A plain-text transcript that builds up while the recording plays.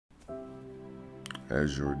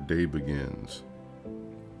As your day begins,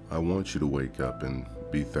 I want you to wake up and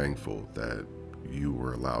be thankful that you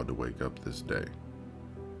were allowed to wake up this day.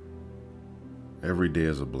 Every day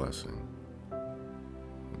is a blessing.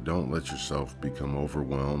 Don't let yourself become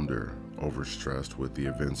overwhelmed or overstressed with the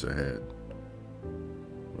events ahead.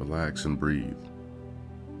 Relax and breathe.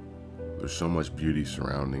 There's so much beauty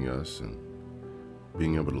surrounding us, and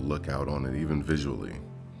being able to look out on it even visually,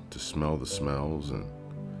 to smell the smells, and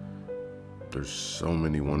there's so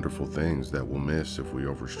many wonderful things that we'll miss if we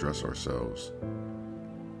overstress ourselves.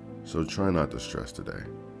 So try not to stress today.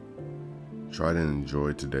 Try to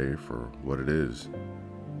enjoy today for what it is,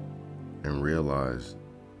 and realize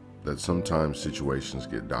that sometimes situations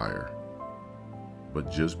get dire,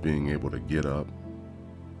 but just being able to get up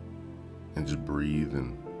and just breathe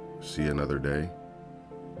and see another day,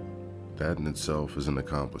 that in itself is an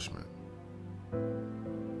accomplishment.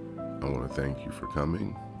 I want to thank you for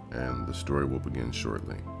coming, and the story will begin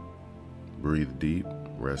shortly. Breathe deep,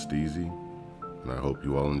 rest easy, and I hope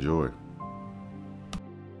you all enjoy.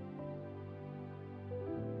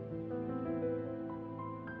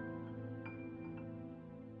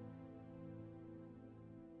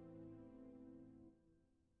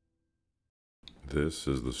 This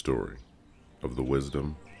is the story of the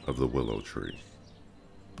wisdom of the Willow Tree.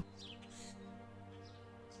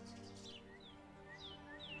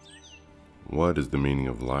 What is the meaning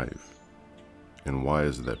of life, and why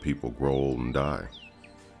is it that people grow old and die?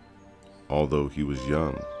 Although he was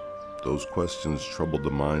young, those questions troubled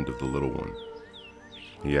the mind of the little one.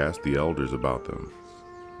 He asked the elders about them,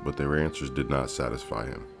 but their answers did not satisfy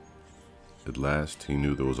him. At last, he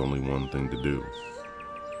knew there was only one thing to do.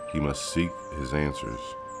 He must seek his answers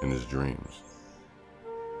in his dreams.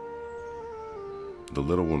 The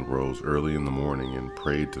little one rose early in the morning and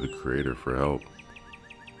prayed to the Creator for help.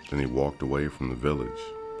 Then he walked away from the village,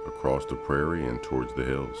 across the prairie and towards the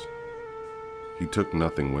hills. He took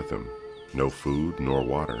nothing with him, no food nor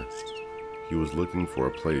water. He was looking for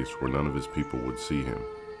a place where none of his people would see him.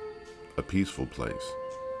 A peaceful place,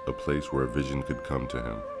 a place where a vision could come to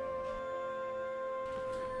him.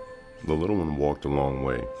 The little one walked a long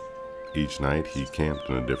way. Each night he camped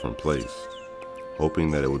in a different place,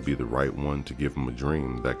 hoping that it would be the right one to give him a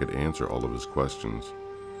dream that could answer all of his questions.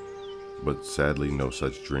 But sadly, no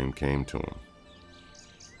such dream came to him.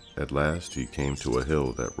 At last, he came to a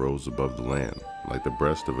hill that rose above the land, like the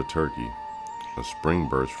breast of a turkey. A spring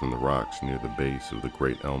burst from the rocks near the base of the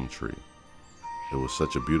great elm tree. It was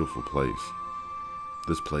such a beautiful place.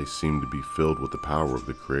 This place seemed to be filled with the power of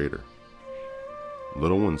the Creator.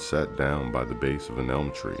 Little one sat down by the base of an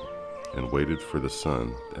elm tree and waited for the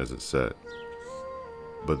sun as it set.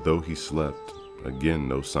 But though he slept, again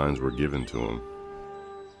no signs were given to him.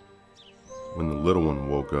 When the little one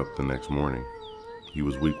woke up the next morning, he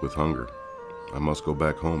was weak with hunger. I must go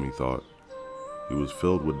back home, he thought. He was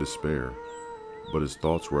filled with despair, but his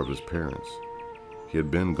thoughts were of his parents. He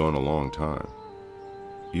had been gone a long time.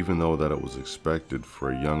 Even though that it was expected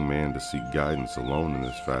for a young man to seek guidance alone in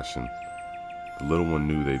this fashion, the little one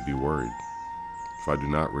knew they'd be worried. If I do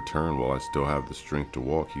not return while I still have the strength to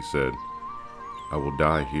walk, he said, I will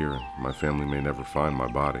die here. My family may never find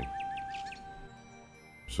my body.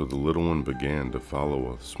 So the little one began to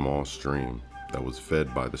follow a small stream that was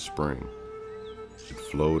fed by the spring. It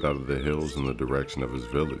flowed out of the hills in the direction of his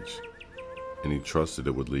village, and he trusted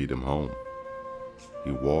it would lead him home.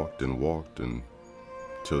 He walked and walked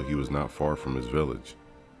until he was not far from his village.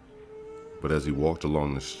 But as he walked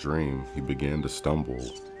along the stream, he began to stumble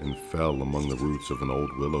and fell among the roots of an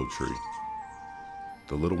old willow tree.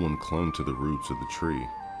 The little one clung to the roots of the tree.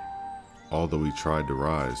 Although he tried to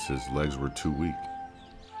rise, his legs were too weak.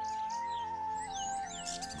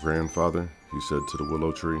 Grandfather, he said to the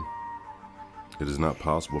willow tree, it is not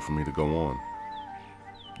possible for me to go on.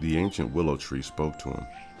 The ancient willow tree spoke to him.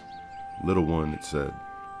 Little one, it said,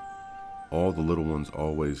 all the little ones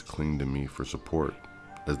always cling to me for support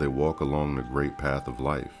as they walk along the great path of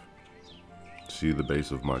life. See the base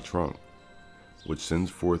of my trunk, which sends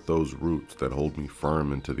forth those roots that hold me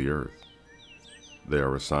firm into the earth. They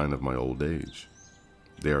are a sign of my old age.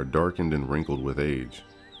 They are darkened and wrinkled with age,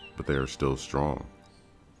 but they are still strong.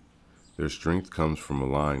 Their strength comes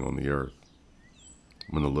from lying on the earth.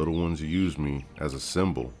 When the little ones use me as a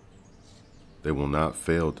symbol, they will not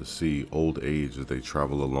fail to see old age as they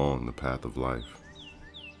travel along the path of life.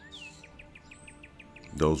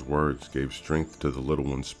 Those words gave strength to the little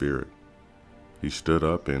one's spirit. He stood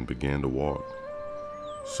up and began to walk.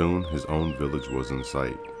 Soon his own village was in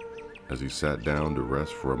sight. As he sat down to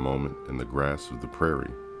rest for a moment in the grass of the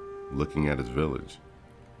prairie, looking at his village,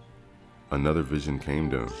 another vision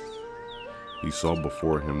came to him. he saw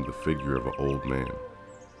before him the figure of an old man.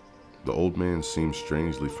 The old man seemed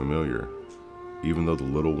strangely familiar, even though the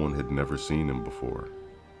little one had never seen him before.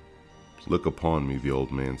 "Look upon me," the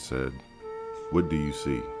old man said. "What do you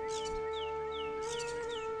see?"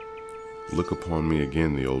 "Look upon me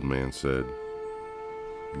again," the old man said.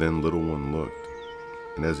 Then little one looked,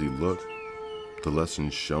 and as he looked, the lesson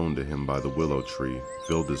shown to him by the willow tree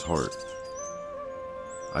filled his heart.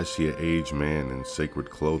 "I see an aged man in sacred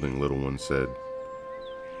clothing," little one said.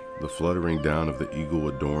 "The fluttering down of the eagle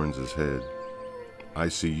adorns his head. I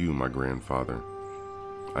see you, my grandfather.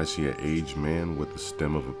 I see an aged man with the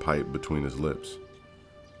stem of a pipe between his lips.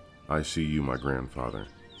 I see you, my grandfather.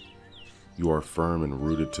 You are firm and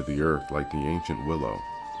rooted to the earth like the ancient willow.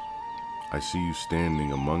 I see you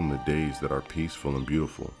standing among the days that are peaceful and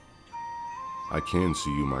beautiful. I can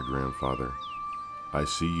see you, my grandfather. I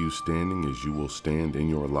see you standing as you will stand in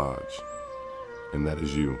your lodge. And that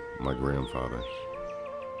is you, my grandfather."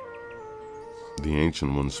 The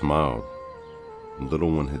ancient one smiled.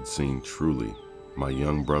 Little one had seen truly. "My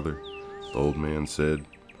young brother," the old man said,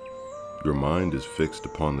 "your mind is fixed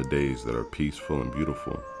upon the days that are peaceful and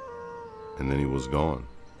beautiful." And then he was gone.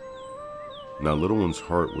 Now little one's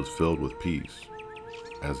heart was filled with peace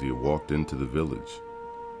as he walked into the village.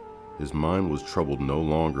 His mind was troubled no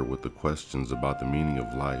longer with the questions about the meaning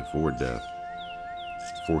of life or death,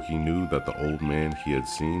 for he knew that the old man he had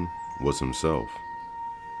seen was himself.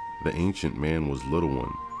 The ancient man was little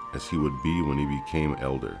one, as he would be when he became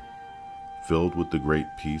elder, filled with the great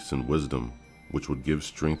peace and wisdom which would give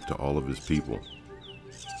strength to all of his people.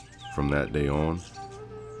 From that day on,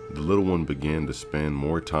 the little one began to spend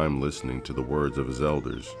more time listening to the words of his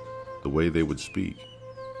elders, the way they would speak.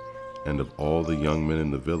 And of all the young men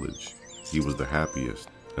in the village, he was the happiest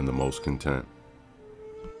and the most content.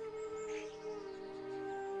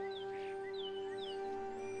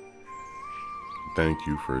 Thank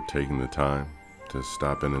you for taking the time to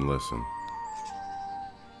stop in and listen.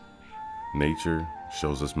 Nature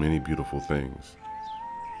shows us many beautiful things,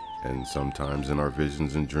 and sometimes in our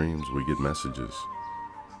visions and dreams we get messages.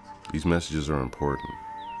 These messages are important,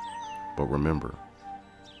 but remember,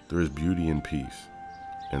 there is beauty in peace,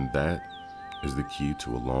 and that is the key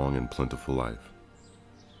to a long and plentiful life.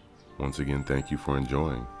 Once again, thank you for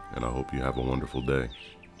enjoying, and I hope you have a wonderful day.